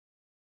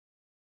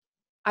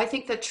I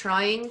think that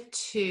trying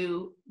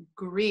to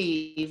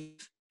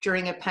grieve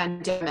during a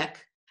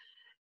pandemic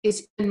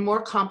is even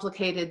more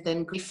complicated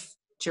than grief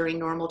during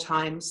normal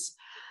times.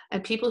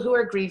 And people who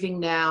are grieving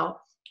now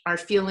are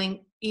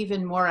feeling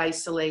even more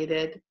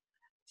isolated,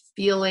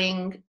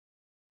 feeling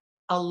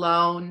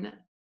alone,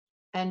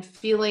 and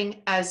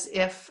feeling as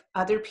if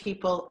other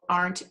people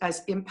aren't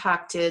as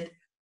impacted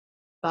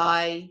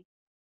by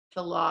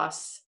the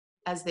loss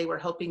as they were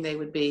hoping they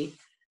would be.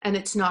 And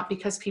it's not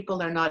because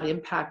people are not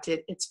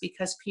impacted, it's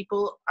because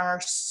people are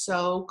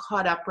so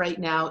caught up right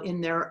now in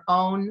their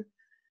own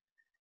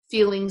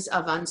feelings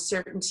of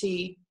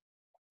uncertainty,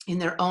 in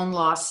their own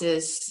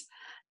losses.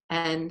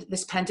 And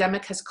this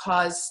pandemic has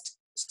caused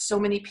so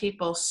many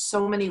people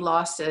so many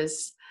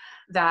losses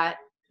that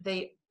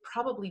they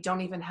probably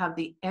don't even have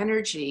the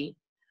energy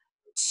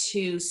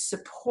to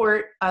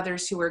support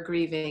others who are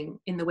grieving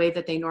in the way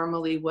that they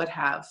normally would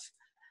have.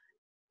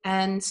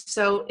 And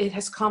so it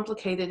has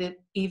complicated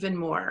it even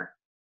more.